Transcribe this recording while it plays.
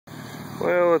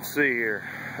Well, let's see here.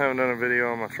 I haven't done a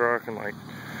video on my truck in like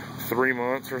 3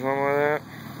 months or something like that.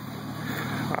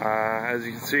 As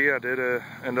you can see, I did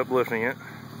end up lifting it.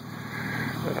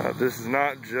 This is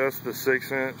not just the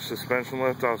 6-inch suspension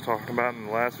lift I was talking about in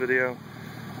the last video.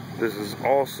 This is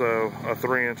also a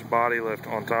 3-inch body lift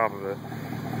on top of it.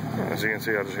 As you can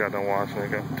see, I just got done washing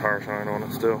it. Got tire shine on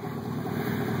it still.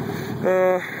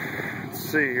 Let's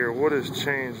see here. What has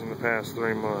changed in the past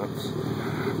 3 months?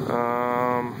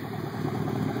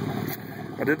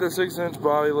 I did the 6-inch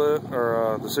body lift,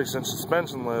 or the 6-inch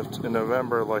suspension lift in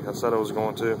November, like I said I was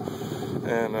going to.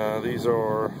 And these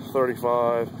are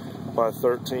 35 by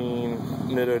 13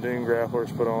 Nitto Dune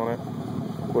Grapplers put on it,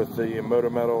 with the Moto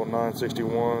Metal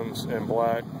 961s in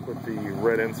black with the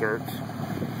red inserts.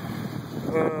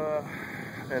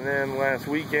 And then last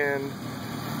weekend,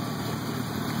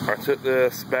 I took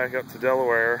this back up to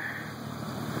Delaware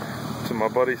to my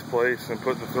buddy's place and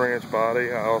put the 3-inch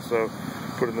body. I also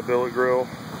put in the billet grill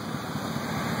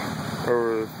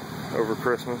over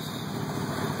Christmas.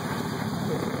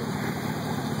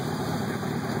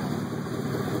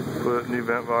 Put new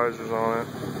vent visors on it.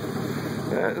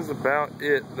 That is about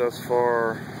it thus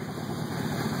far.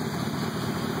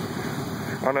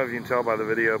 I don't know if you can tell by the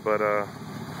video, but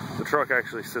the truck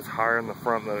actually sits higher in the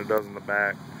front than it does in the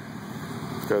back,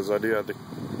 because I do have the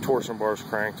torsion bars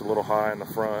cranked a little high in the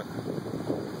front.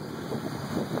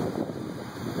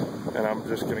 And I'm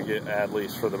just going to get ad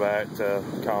lease for the back to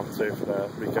compensate for that,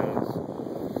 because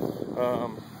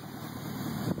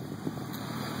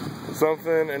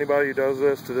something anybody who does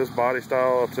this to this body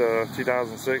style up to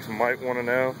 2006 might want to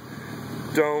know: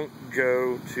 don't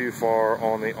go too far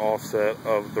on the offset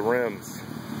of the rims.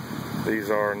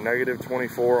 These are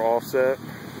 -24 offset,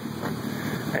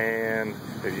 and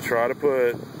if you try to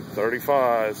put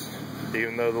 35s,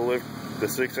 even though the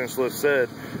 6-inch lift said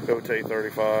it would take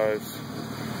 35s,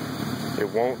 it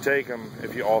won't take them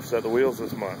if you offset the wheels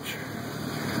this much.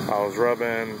 I was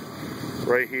rubbing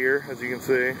right here, as you can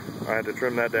see. I had to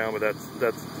trim that down, but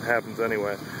that happens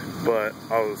anyway. But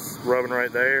I was rubbing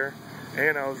right there,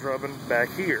 and I was rubbing back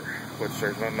here, which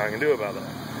there's nothing I can do about that.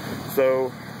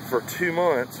 So for 2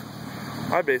 months,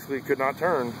 I basically could not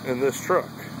turn in this truck,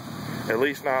 at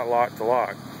least not lock to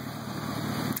lock.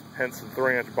 Hence the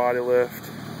 3-inch body lift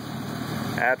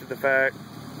after the fact.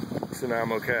 So now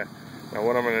I'm okay. Now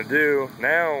what I'm going to do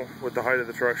now, with the height of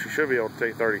the truck, she should be able to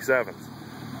take 37s.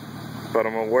 But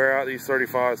I'm going to wear out these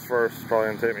 35s first. It's probably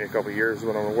going to take me a couple years,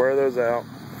 but I'm going to wear those out.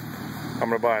 I'm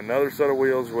going to buy another set of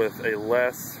wheels with a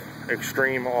less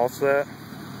extreme offset,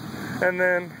 and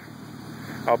then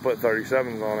I'll put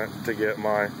 37s on it to get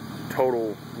my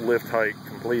total lift height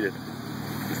completed.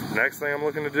 Next thing I'm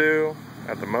looking to do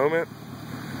at the moment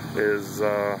is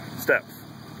steps.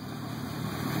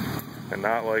 And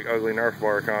not like ugly Nerf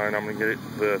bar kind. I'm going to get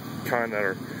the kind that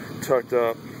are tucked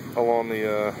up along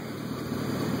the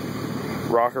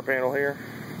rocker panel here.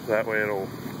 That way it'll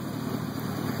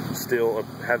still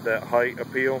have that height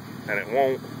appeal, and it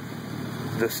won't.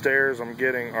 The stairs I'm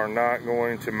getting are not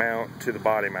going to mount to the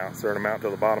body mounts. They're going to mount to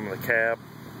the bottom of the cab,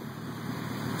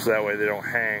 so that way they don't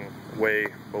hang way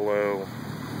below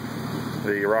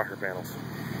the rocker panels.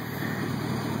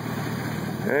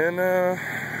 And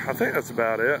I think that's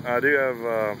about it. I do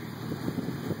have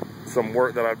some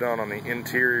work that I've done on the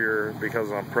interior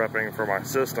because I'm prepping for my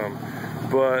system,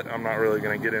 but I'm not really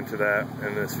going to get into that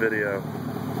in this video.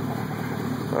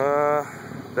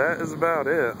 That is about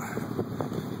it.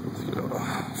 Let's go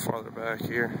farther back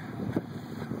here.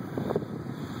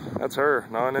 That's her,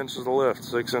 9 inches of lift,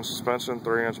 6-inch suspension,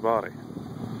 3-inch body,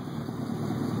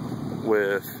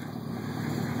 with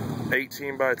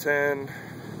 18 by 10,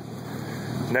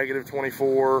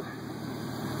 -24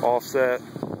 offset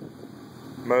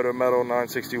Moto Metal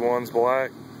 961s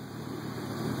black,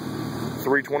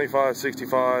 325,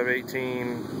 65,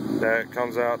 18, that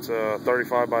comes out to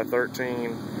 35 by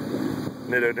 13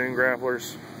 Nitto Dune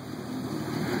Grapplers,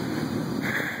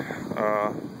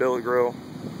 billet grill,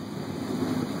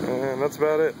 and that's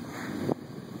about it.